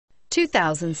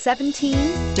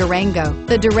2017 Durango.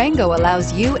 The Durango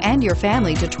allows you and your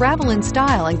family to travel in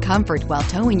style and comfort while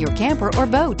towing your camper or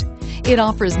boat. It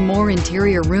offers more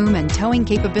interior room and towing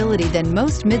capability than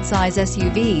most midsize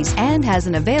SUVs and has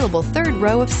an available third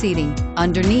row of seating.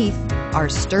 Underneath are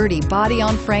sturdy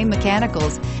body-on-frame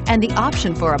mechanicals and the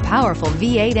option for a powerful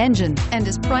V8 engine, and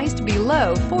is priced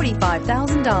below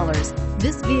 $45,000.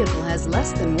 This vehicle has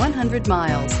less than 100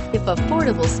 miles. If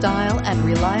affordable style and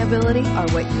reliability are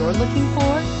what you're looking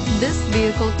for, this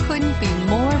vehicle couldn't be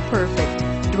more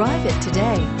perfect. Drive it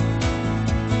today.